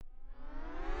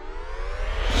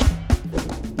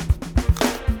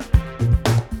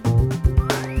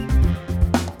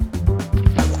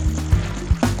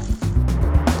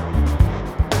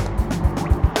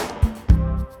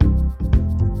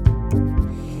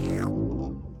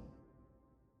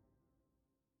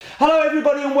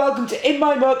everybody, and welcome to In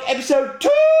My Mug, episode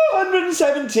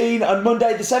 217 on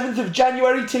Monday, the 7th of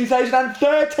January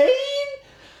 2013.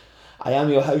 I am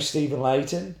your host, Stephen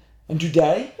Layton, and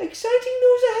today, exciting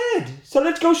news ahead. So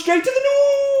let's go straight to the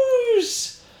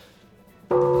news.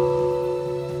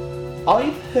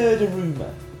 I've heard a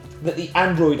rumour that the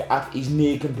Android app is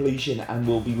near completion and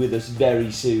will be with us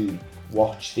very soon.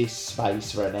 Watch this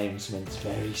space for announcements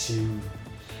very soon.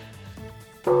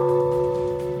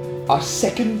 Our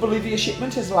second Bolivia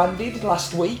shipment has landed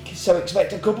last week, so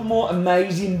expect a couple more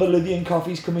amazing Bolivian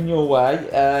coffees coming your way.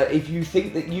 If you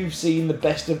think that you've seen the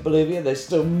best of Bolivia, there's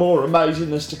still more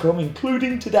amazingness to come,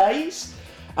 including today's.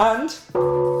 And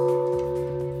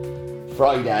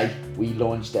Friday, we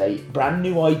launched a brand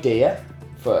new idea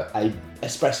for a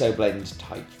espresso blend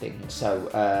type thing. So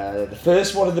the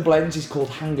first one of the blends is called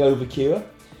Hangover Cure.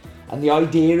 And the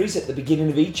idea is at the beginning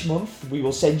of each month, we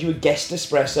will send you a guest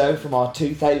espresso from our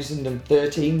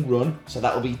 2013 run. So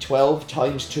that will be 12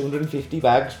 times 250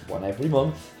 bags, one every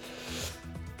month.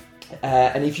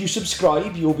 And if you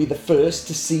subscribe, you'll be the first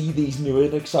to see these new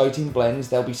and exciting blends.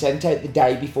 They'll be sent out the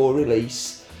day before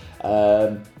release.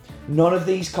 None of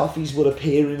these coffees will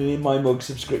appear in My Mug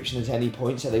subscription at any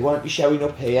point, so they won't be showing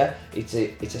up here. It's a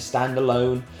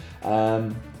standalone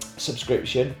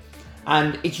subscription.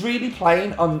 And it's really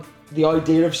playing on the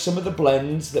idea of some of the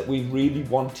blends that we really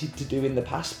wanted to do in the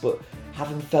past but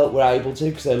haven't felt we're able to,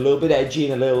 because they're a little bit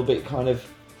edgy and a little bit kind of...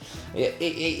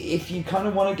 If you kind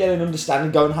of want to get an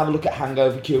understanding, go and have a look at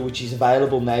Hangover Cure, which is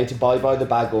available now to buy by the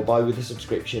bag or buy with a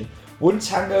subscription. Once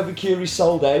Hangover Cure is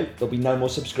sold out, there'll be no more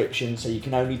subscriptions, so you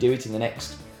can only do it in the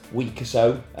next week or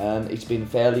so. It's been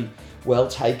fairly well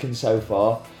taken so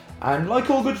far. And like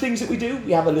all good things that we do,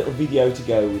 we have a little video to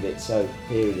go with it, so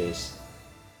here it is.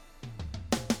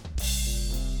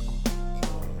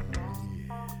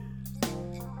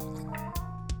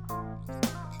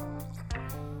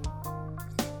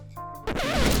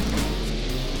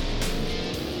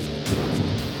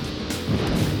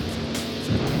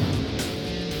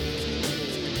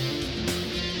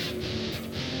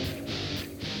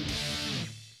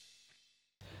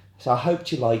 So I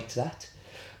hope you liked that.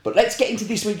 But let's get into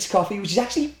this week's coffee, which is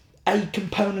actually a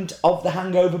component of the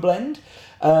Hangover blend.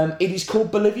 It is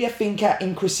called Bolivia Finca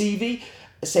Inclusive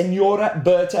Senora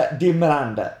Berta de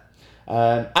Miranda.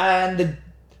 And the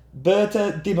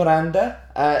Berta de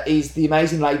Miranda is the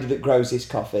amazing lady that grows this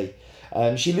coffee.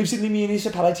 She lives in the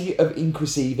municipality of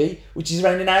Inclusive, which is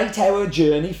around an 8-hour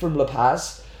journey from La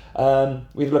Paz,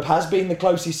 with La Paz being the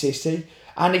closest city,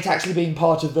 and it's actually being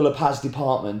part of the La Paz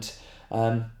department.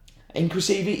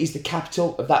 Inclusive is the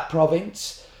capital of that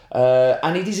province,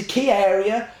 and it is a key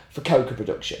area for coca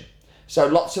production. So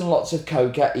lots and lots of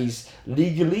coca is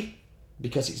legally,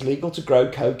 because it's legal to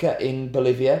grow coca in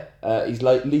Bolivia, is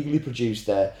legally produced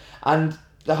there. And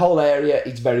the whole area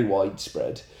is very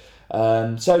widespread.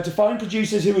 So to find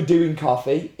producers who are doing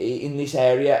coffee in this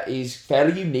area is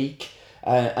fairly unique,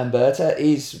 and Berta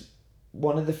is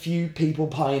one of the few people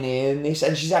pioneering this,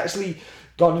 and she's actually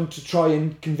gone on to try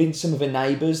and convince some of her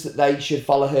neighbours that they should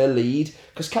follow her lead,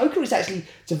 because coca is actually,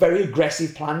 it's a very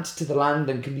aggressive plant to the land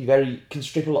and can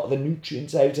strip a lot of the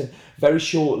nutrients out, and very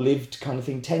short-lived kind of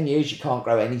thing. 10 years you can't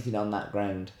grow anything on that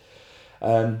ground.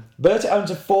 Berta owns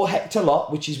a 4-hectare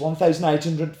lot, which is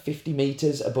 1,850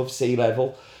 metres above sea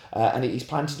level, and it is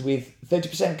planted with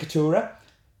 30% Caturra,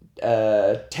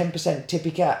 10%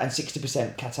 Typica and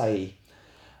 60% Cataí.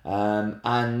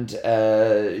 And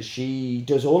she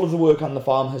does all of the work on the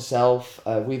farm herself,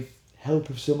 with help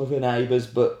of some of her neighbours,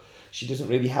 but she doesn't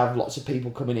really have lots of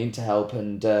people coming in to help.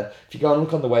 And if you go and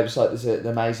look on the website, there's an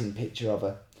amazing picture of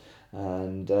her.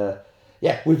 And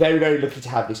yeah, we're very, very lucky to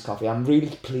have this coffee. I'm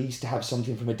really pleased to have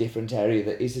something from a different area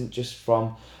that isn't just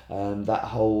from that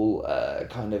whole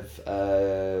kind of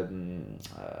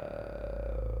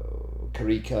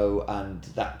Carico and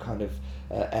that kind of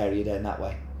area down that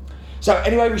way. So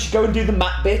anyway, we should go and do the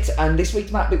map bit, and this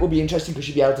week's map bit will be interesting because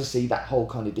you'll be able to see that whole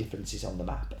kind of differences on the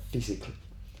map physically.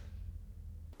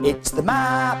 It's the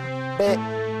map bit,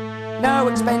 no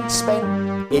expense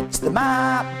spent, it's the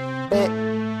map bit.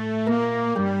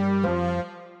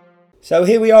 So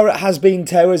here we are at Has Been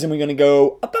Towers, and we're going to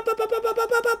go up, up, up, up, up, up,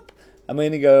 up, up, up, and we're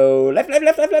going to go left, left,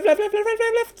 left, left, left, left, left, left,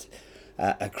 left,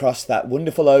 left, across that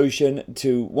wonderful ocean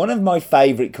to one of my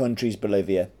favourite countries,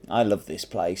 Bolivia. I love this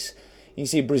place. You can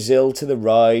see Brazil to the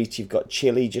right, you've got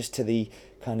Chile just to the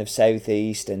kind of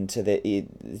southeast and to the,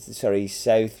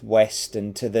 southwest,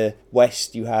 and to the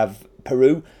west you have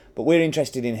Peru, but we're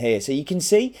interested in here. So you can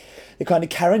see the kind of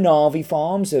Caranavi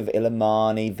farms of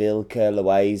Illimani, Vilca,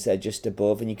 Loaiza just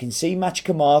above, and you can see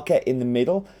Machacamarca in the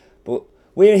middle, but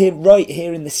We're here, right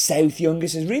here in the south,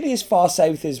 Youngest, as really as far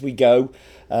south as we go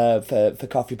for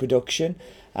coffee production,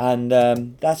 and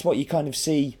that's what you kind of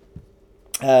see.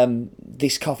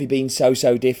 This coffee being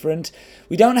so different.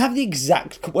 We don't have the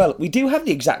exact, well, we do have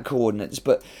the exact coordinates,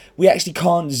 but we actually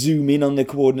can't zoom in on the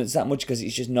coordinates that much because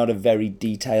it's just not a very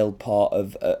detailed part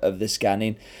of the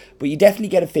scanning. But you definitely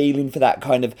get a feeling for that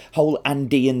kind of whole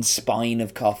Andean spine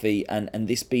of coffee, and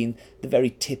this being the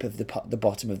very tip of the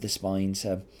bottom of the spine.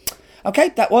 So, okay,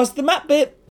 that was the map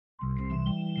bit.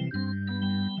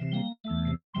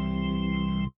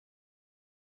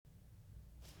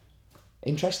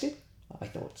 Interested? I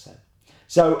thought so.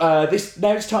 So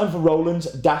now it's time for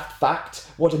Roland's Daft Fact.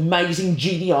 What amazing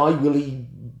genii will he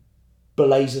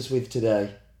belaze us with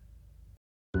today?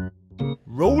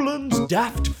 Roland's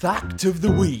Daft Fact of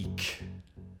the Week.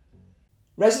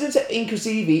 Residents at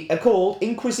Incrisivi are called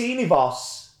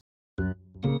Inquisinivos.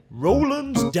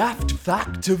 Roland's Daft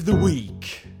Fact of the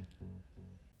Week.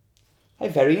 How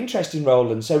very interesting,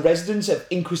 Roland. So residents of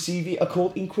Incrisivi are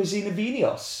called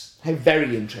Inquisinivinios. How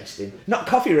very interesting. Not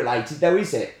coffee related though,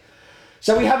 is it?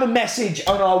 So we have a message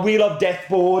on our Wheel of Death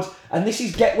board, and this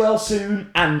is Get Well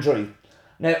Soon, Andrew.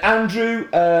 Now, Andrew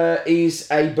is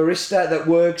a barista that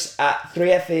works at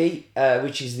 3FE,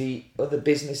 which is the other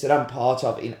business that I'm part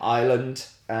of in Ireland.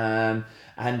 And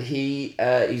he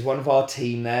is one of our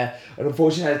team there. And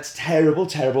unfortunately, had a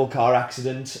terrible car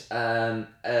accident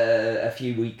a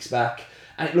few weeks back.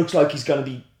 And it looks like he's going to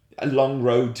be a long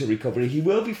road to recovery. He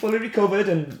will be fully recovered,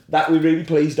 and that we're really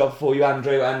pleased of for you,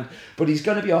 Andrew. But he's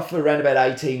going to be off for around about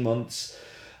 18 months.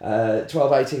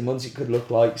 18 months it could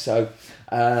look like. So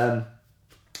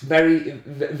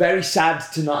very sad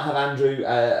to not have Andrew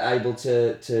able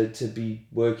to be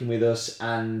working with us.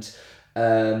 And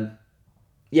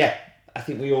yeah, I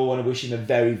think we all want to wish him a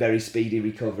very speedy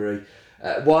recovery.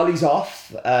 While he's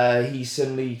off, he's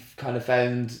suddenly kind of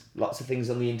found lots of things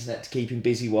on the internet to keep him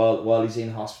busy while he's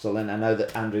in hospital. And I know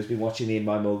that Andrew's been watching the In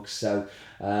My Mugs. So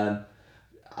a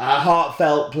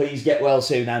heartfelt please get well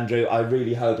soon, Andrew. I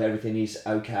really hope everything is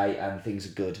okay and things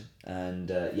are good. And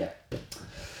yeah,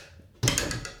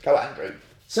 go Andrew.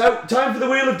 So time for the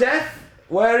Wheel of Death.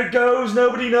 Where it goes,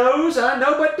 nobody knows and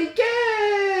nobody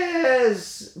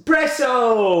cares.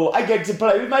 Presso! I get to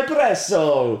play with my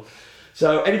Presso.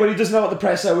 So anybody who doesn't know what the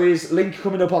Presso is, link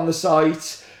coming up on the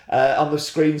site, on the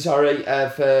screen, for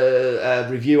a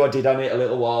review I did on it a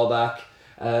little while back.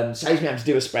 Saves me having to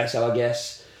do espresso, I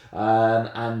guess.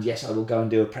 And yes, I will go and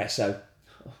do a Presso.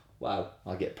 Oh, wow,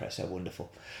 I'll get Presso,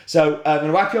 wonderful. So I'm going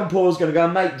to whack you on pause, going to go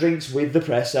and make drinks with the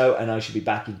Presso, and I should be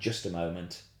back in just a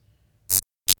moment.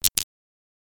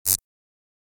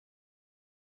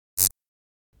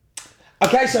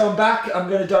 Okay, so I'm back. I'm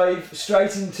going to dive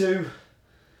straight into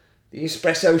the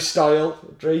espresso style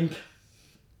drink.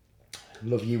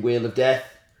 Love you, Wheel of Death.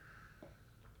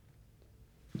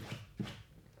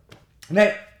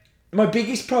 Now, my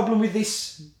biggest problem with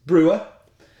this brewer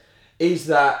is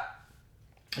that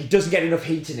it doesn't get enough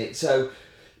heat in it. So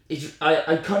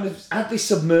I kind of had this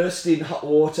submersed in hot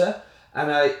water, and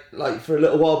I for a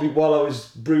little while I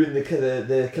was brewing the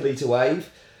Kalita Wave,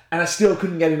 and I still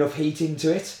couldn't get enough heat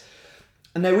into it.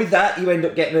 And then with that, you end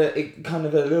up getting a kind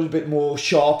of a little bit more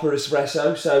sharper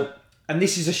espresso. So, and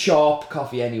this is a sharp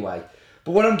coffee anyway.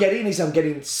 But what I'm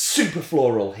getting super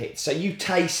floral hits. So you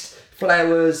taste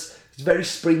flowers. It's very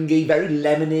springy, very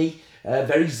lemony,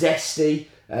 very zesty,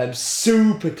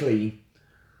 super clean.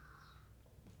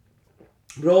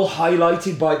 But all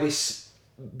highlighted by this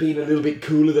being a little bit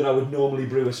cooler than I would normally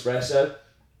brew espresso.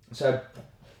 So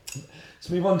let's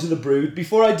move on to the brew.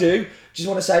 Before I do, just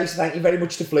want to say thank you very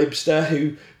much to Flibster,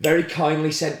 who very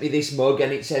kindly sent me this mug,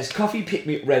 and it says, Coffee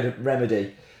Pick-Me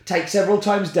Remedy. Take several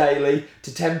times daily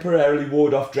to temporarily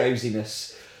ward off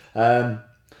drowsiness.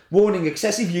 Warning,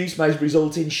 excessive use may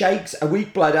result in shakes, a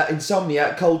weak bladder,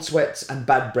 insomnia, cold sweats, and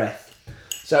bad breath.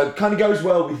 So it kind of goes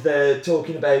well with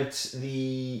talking about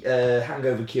the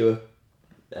hangover cure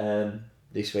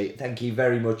this week. Thank you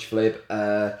very much,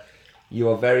 Flib. You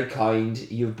are very kind.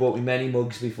 You've bought me many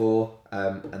mugs before,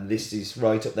 and this is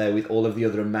right up there with all of the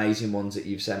other amazing ones that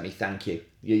you've sent me. Thank you.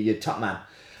 You're top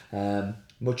man.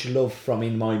 Much love from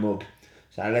In My Mug.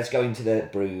 So let's go into the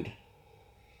brood.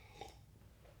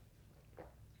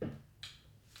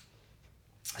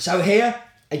 So here,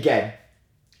 again,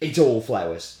 it's all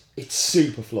flowers. It's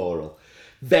super floral.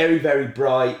 Very, very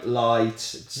bright, light.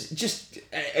 Just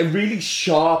a really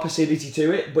sharp acidity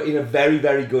to it, but in a very,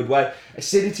 very good way.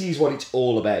 Acidity is what it's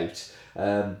all about.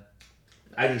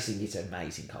 I just think it's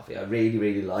amazing coffee. I really,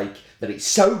 really like that it's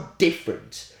so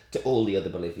different to all the other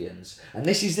Bolivians. And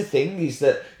this is the thing, is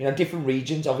that, different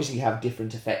regions obviously have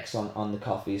different effects on the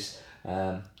coffees.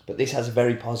 but this has a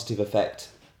very positive effect.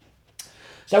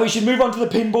 So we should move on to the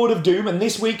pinboard of doom, and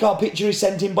this week our picture is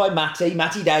sent in by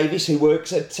Matty Davis, who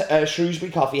works at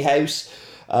Shrewsbury Coffee House,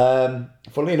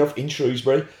 funnily enough in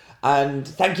Shrewsbury. And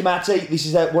thank you, Matty. This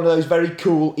is one of those very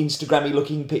cool Instagrammy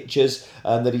looking pictures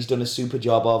that he's done a super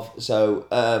job of. So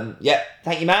yeah,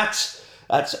 thank you, Matt.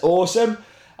 That's awesome.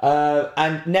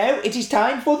 And now it is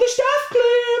time for the staff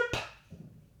clip.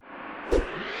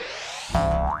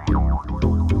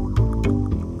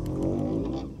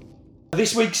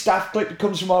 This week's staff clip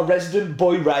comes from our resident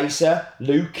boy racer,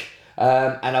 Luke.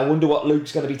 And I wonder what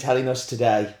Luke's going to be telling us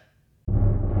today.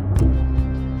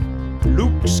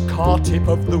 Luke's car tip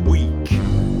of the week.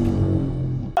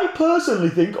 I personally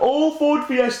think all Ford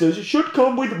Fiestas should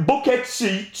come with bucket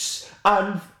seats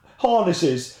and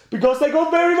harnesses because they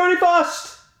go very, very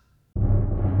fast.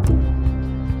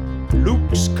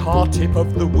 Luke's car tip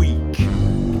of the week.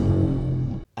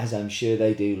 As I'm sure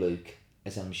they do, Luke.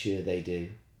 As I'm sure they do.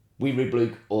 We rib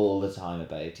Luke all the time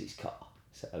about his car.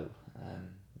 So,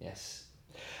 yes.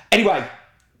 Anyway,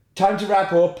 time to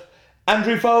wrap up.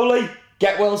 Andrew Foley,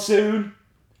 get well soon.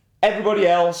 Everybody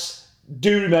else,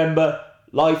 do remember,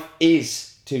 life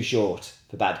is too short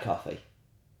for bad coffee.